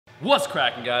What's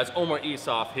cracking, guys? Omar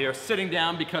Esoff here, sitting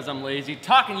down because I'm lazy,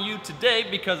 talking to you today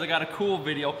because I got a cool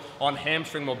video on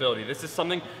hamstring mobility. This is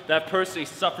something that I've personally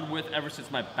suffered with ever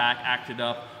since my back acted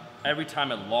up. Every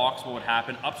time it locks, what would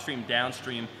happen? Upstream,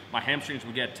 downstream, my hamstrings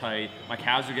would get tight, my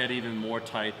calves would get even more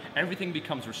tight, everything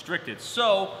becomes restricted.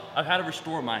 So I've had to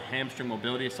restore my hamstring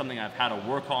mobility. It's something I've had to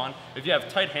work on. If you have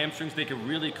tight hamstrings, they can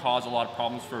really cause a lot of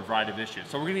problems for a variety of issues.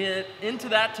 So we're gonna get into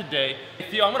that today.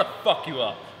 Theo, I'm gonna fuck you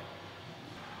up.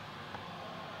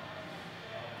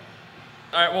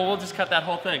 All right, well, we'll just cut that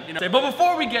whole thing. But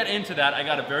before we get into that, I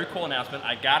got a very cool announcement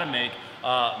I gotta make.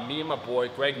 Me and my boy,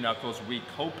 Greg Knuckles, we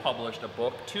co-published a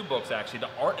book, 2 books actually, The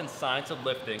Art and Science of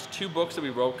Lifting. 2 books that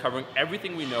we wrote covering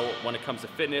everything we know when it comes to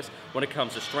fitness, when it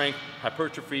comes to strength,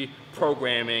 hypertrophy,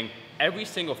 programming, every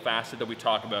single facet that we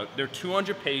talk about. They're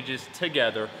 200 pages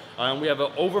together. We have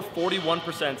an over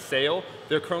 41% sale.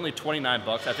 They're currently 29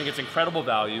 bucks. I think it's incredible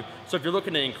value. So if you're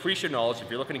looking to increase your knowledge, if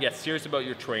you're looking to get serious about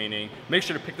your training, make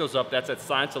sure to pick those up. That's at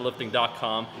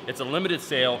scienceoflifting.com. It's a limited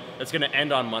sale. It's gonna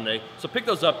end on Monday. So pick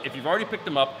those up. If you've already picked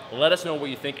them up, let us know what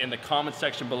you think in the comment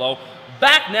section below.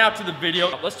 Back now to the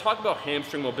video. Let's talk about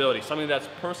hamstring mobility, something that's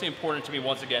personally important to me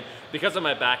once again because of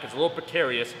my back. It's a little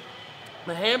precarious.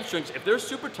 The hamstrings, if they're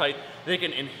super tight, they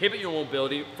can inhibit your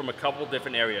mobility from a couple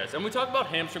different areas. And when we talk about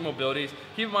hamstring mobilities,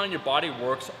 keep in mind your body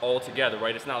works all together,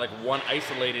 right? It's not like one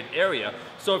isolated area.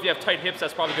 So if you have tight hips,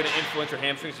 that's probably gonna influence your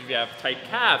hamstrings. If you have tight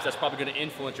calves, that's probably gonna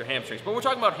influence your hamstrings. But we're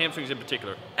talking about hamstrings in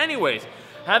particular. Anyways,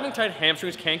 having tight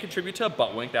hamstrings can contribute to a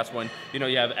butt wink. That's when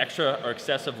you have extra or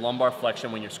excessive lumbar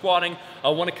flexion when you're squatting.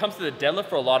 When it comes to the deadlift,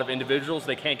 for a lot of individuals,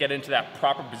 they can't get into that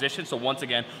proper position. So once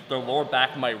again, their lower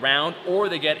back might round or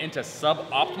they get into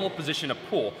suboptimal position to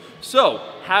pull. So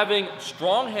having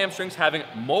strong hamstrings, having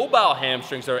mobile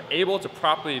hamstrings that are able to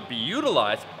properly be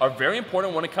utilized are very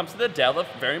important when it comes to the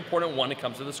deadlift, very important when it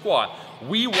comes to the squat.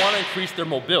 We want to increase their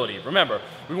mobility. Remember,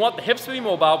 we want the hips to be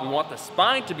mobile, we want the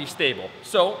spine to be stable.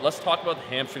 So let's talk about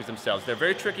the hamstrings themselves. They're a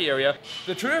very tricky area.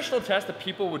 The traditional test that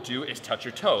people would do is touch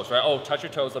your toes, right? Oh, touch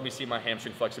your toes, let me see my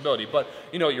hamstring flexibility. But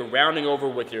you're rounding over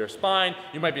with your spine,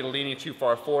 you might be leaning too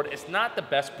far forward. It's not the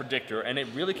best predictor and it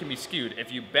really can be skewed.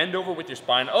 If you bend over with your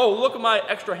spine, oh, look at my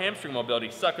extra hamstring mobility.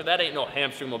 Sucker, that ain't no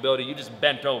hamstring mobility, you just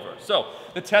bent over. So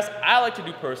the test I like to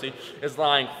do personally is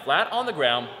lying flat on the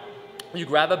ground, you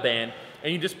grab a band,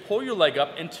 and you just pull your leg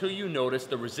up until you notice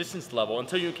the resistance level,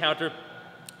 until you encounter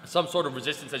some sort of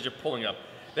resistance as you're pulling up.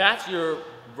 That's your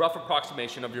rough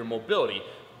approximation of your mobility.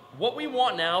 What we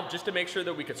want now, just to make sure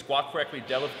that we could squat correctly,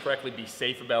 deadlift correctly, be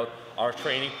safe about our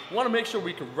training, we want to make sure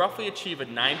we can roughly achieve a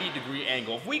 90-degree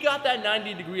angle. If we got that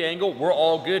 90-degree angle, we're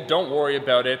all good. Don't worry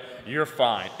about it. You're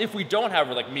fine. If we don't have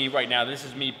it, like me right now, this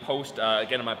is me post,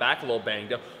 getting my back a little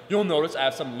banged up, you'll notice I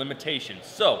have some limitations.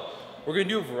 So we're going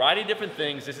to do a variety of different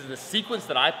things. This is the sequence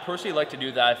that I personally like to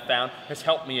do that I've found has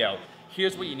helped me out.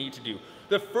 Here's what you need to do.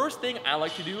 The first thing I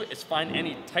like to do is find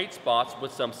any tight spots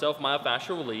with some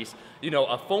self-myofascial release.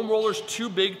 A foam roller is too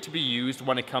big to be used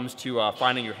when it comes to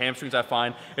finding your hamstrings, I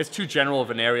find. It's too general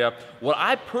of an area. What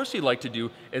I personally like to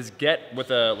do is get with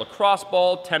a lacrosse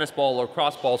ball, tennis ball,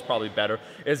 lacrosse ball is probably better,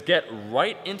 is get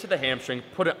right into the hamstring,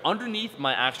 put it underneath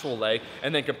my actual leg,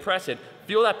 and then compress it.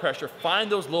 Feel that pressure,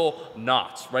 find those little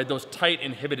knots, right? Those tight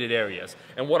inhibited areas.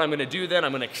 And what I'm gonna do then,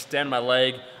 I'm gonna extend my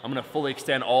leg. I'm gonna fully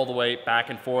extend all the way back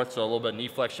and forth, so a little bit of knee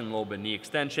flexion, a little bit of knee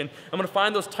extension. I'm gonna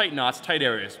find those tight knots, tight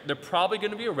areas. They're probably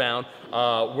gonna be around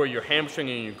where your hamstring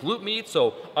and your glute meet,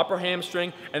 so upper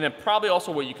hamstring, and then probably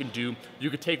also what you can do, you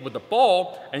could take with the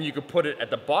ball and you could put it at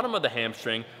the bottom of the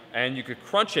hamstring and you could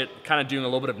crunch it, kind of doing a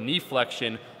little bit of knee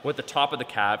flexion with the top of the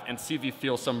calf and see if you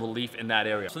feel some relief in that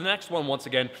area. So the next one, once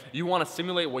again, you want to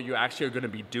simulate what you actually are going to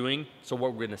be doing. So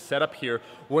what we're going to set up here,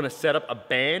 we're going to set up a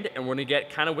band and we're going to get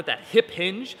kind of with that hip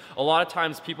hinge. A lot of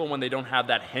times people, when they don't have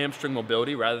that hamstring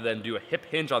mobility, rather than do a hip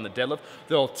hinge on the deadlift,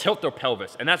 they'll tilt their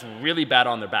pelvis and that's really bad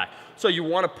on their back. So you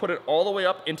want to put it all the way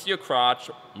up into your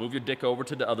crotch, move your dick over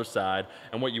to the other side,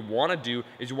 and what you want to do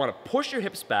is you want to push your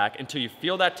hips back until you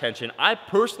feel that tension. I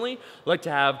personally like to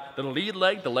have the lead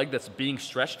leg, the leg that's being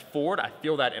stretched forward. I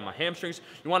feel that in my hamstrings.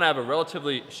 You want to have a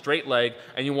relatively straight leg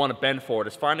and you want to bend forward.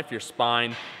 It's fine if your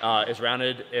spine is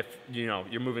rounded, if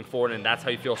you're moving forward and that's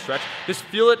how you feel stretched. Just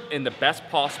feel it in the best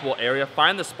possible area.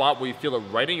 Find the spot where you feel it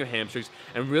right in your hamstrings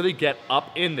and really get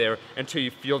up in there until you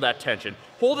feel that tension.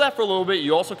 Hold that for a little bit.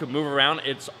 You also could move around.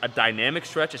 It's a dynamic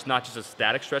stretch. It's not just a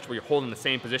static stretch where you're holding the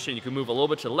same position. You can move a little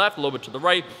bit to the left, a little bit to the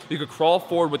right. You could crawl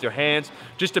forward with your hands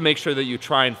just to make sure that you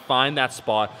try and find that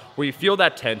spot where you feel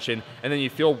that tension and then you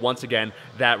feel, once again,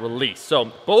 that release.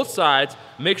 So both sides,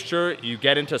 make sure you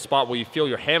get into a spot where you feel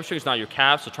your hamstrings, not your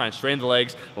calves. So try and strain the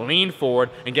legs, lean forward,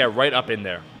 and get right up in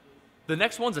there. The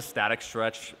next one's a static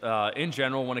stretch. In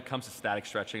general, when it comes to static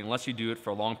stretching, unless you do it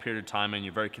for a long period of time and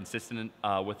you're very consistent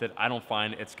with it, I don't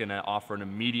find it's gonna offer an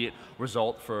immediate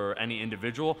result for any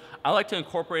individual. I like to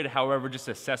incorporate it, however, just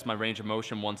to assess my range of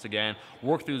motion once again,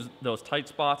 work through those tight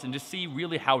spots and just see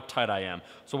really how tight I am.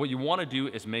 So what you wanna do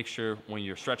is make sure when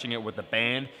you're stretching it with the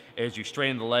band is you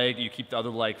straighten the leg, you keep the other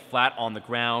leg flat on the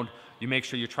ground, you make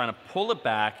sure you're trying to pull it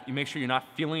back, you make sure you're not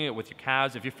feeling it with your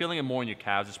calves. If you're feeling it more in your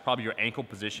calves, it's probably your ankle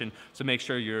position, so make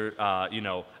sure your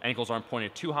ankles aren't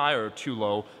pointed too high or too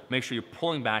low. Make sure you're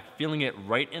pulling back, feeling it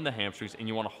right in the hamstrings, and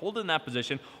you wanna hold it in that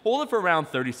position, hold it for around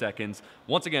 30 seconds.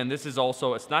 Once again, this is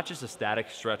also, it's not just a static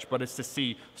stretch, but it's to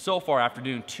see so far after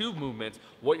doing 2 movements,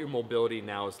 what your mobility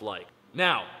now is like.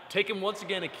 Now, taking once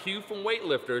again a cue from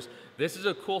weightlifters, this is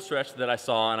a cool stretch that I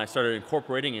saw and I started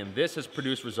incorporating, and this has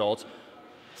produced results.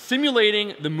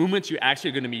 Simulating the movements you're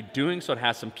actually gonna be doing so it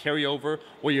has some carryover.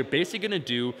 What you're basically gonna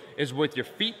do is with your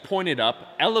feet pointed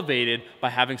up, elevated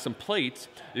by having some plates,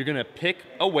 you're gonna pick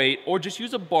a weight or just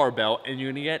use a barbell and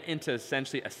you're gonna get into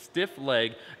essentially a stiff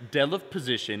leg deadlift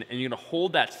position and you're gonna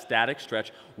hold that static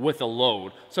stretch with a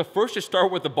load. So first you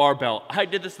start with the barbell. I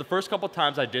did this the first couple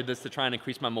times I did this to try and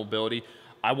increase my mobility.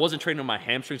 I wasn't training my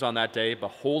hamstrings on that day, but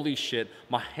holy shit,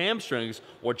 my hamstrings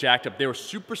were jacked up. They were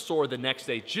super sore the next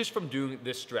day just from doing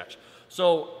this stretch.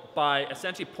 So by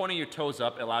essentially pointing your toes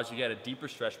up, it allows you to get a deeper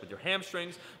stretch with your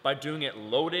hamstrings. By doing it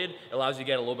loaded, it allows you to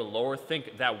get a little bit lower.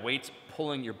 Think that weight's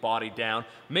pulling your body down.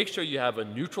 Make sure you have a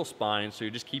neutral spine, so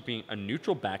you're just keeping a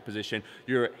neutral back position.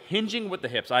 You're hinging with the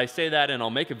hips. I say that, and I'll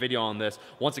make a video on this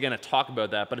once again to talk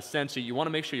about that, but essentially you wanna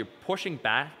make sure you're pushing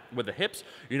back with the hips,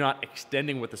 you're not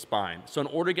extending with the spine. So in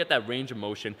order to get that range of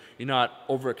motion, you're not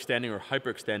overextending or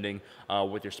hyperextending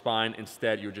with your spine.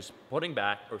 Instead, you're just putting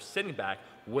back or sitting back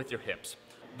with your hips.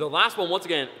 The last one, once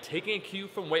again, taking a cue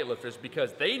from weightlifters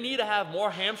because they need to have more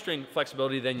hamstring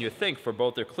flexibility than you think for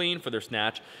both their clean, for their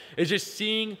snatch, is just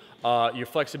seeing your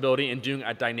flexibility and doing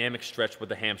a dynamic stretch with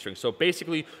the hamstring. So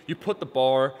basically, you put the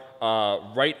bar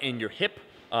right in your hip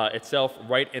itself,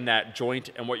 right in that joint,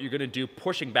 and what you're gonna do,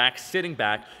 pushing back, sitting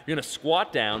back, you're gonna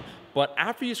squat down, but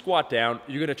after you squat down,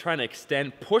 you're gonna try and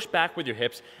extend, push back with your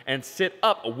hips, and sit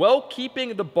up, while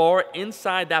keeping the bar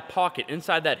inside that pocket,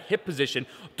 inside that hip position.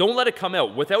 Don't let it come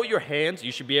out. Without your hands,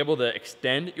 you should be able to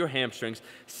extend your hamstrings,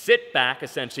 sit back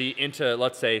essentially into,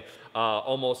 let's say,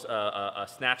 almost a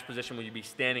snatch position where you'd be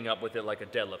standing up with it like a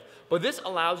deadlift. But this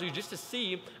allows you just to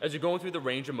see, as you're going through the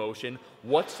range of motion,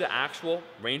 what's the actual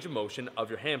range of motion of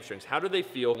your hamstrings. How do they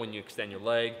feel when you extend your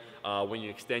leg, when you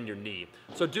extend your knee?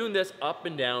 So doing this up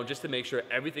and down just to make sure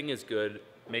everything is good,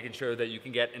 making sure that you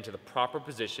can get into the proper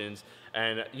positions.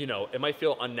 And you know, it might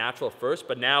feel unnatural at first,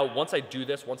 but now once I do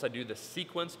this, once I do this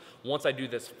sequence, once I do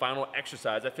this final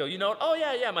exercise, I feel, you know, oh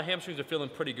yeah, my hamstrings are feeling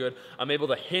pretty good. I'm able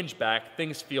to hinge back,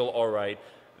 things feel all right.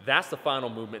 That's the final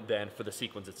movement then for the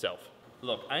sequence itself.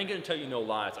 Look, I ain't gonna tell you no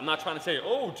lies. I'm not trying to say,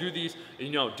 oh, do these,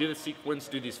 you know, do the sequence,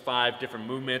 do these 5 different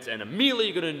movements, and immediately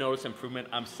you're gonna notice improvement.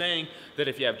 I'm saying that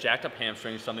if you have jacked up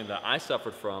hamstrings, something that I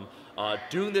suffered from,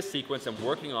 doing this sequence and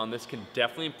working on this can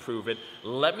definitely improve it.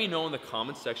 Let me know in the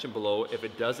comments section below if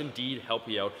it does indeed help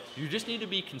you out. You just need to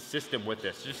be consistent with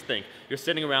this. Just think, you're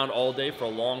sitting around all day for a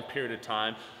long period of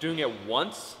time. Doing it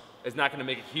once is not gonna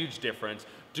make a huge difference.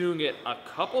 Doing it a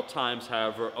couple times,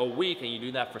 however, a week, and you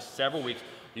do that for several weeks,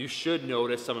 you should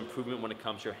notice some improvement when it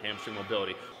comes to your hamstring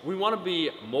mobility. We wanna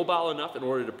be mobile enough in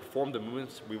order to perform the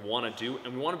movements we wanna do,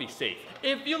 and we wanna be safe.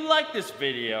 If you like this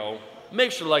video,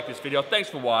 make sure to like this video. Thanks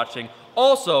for watching.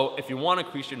 Also, if you wanna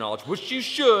increase your knowledge, which you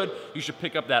should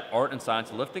pick up that Art and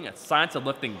Science of Lifting at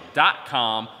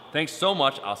scienceoflifting.com. Thanks so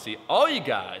much. I'll see all you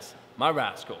guys, my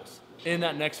rascals, in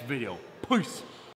that next video. Peace.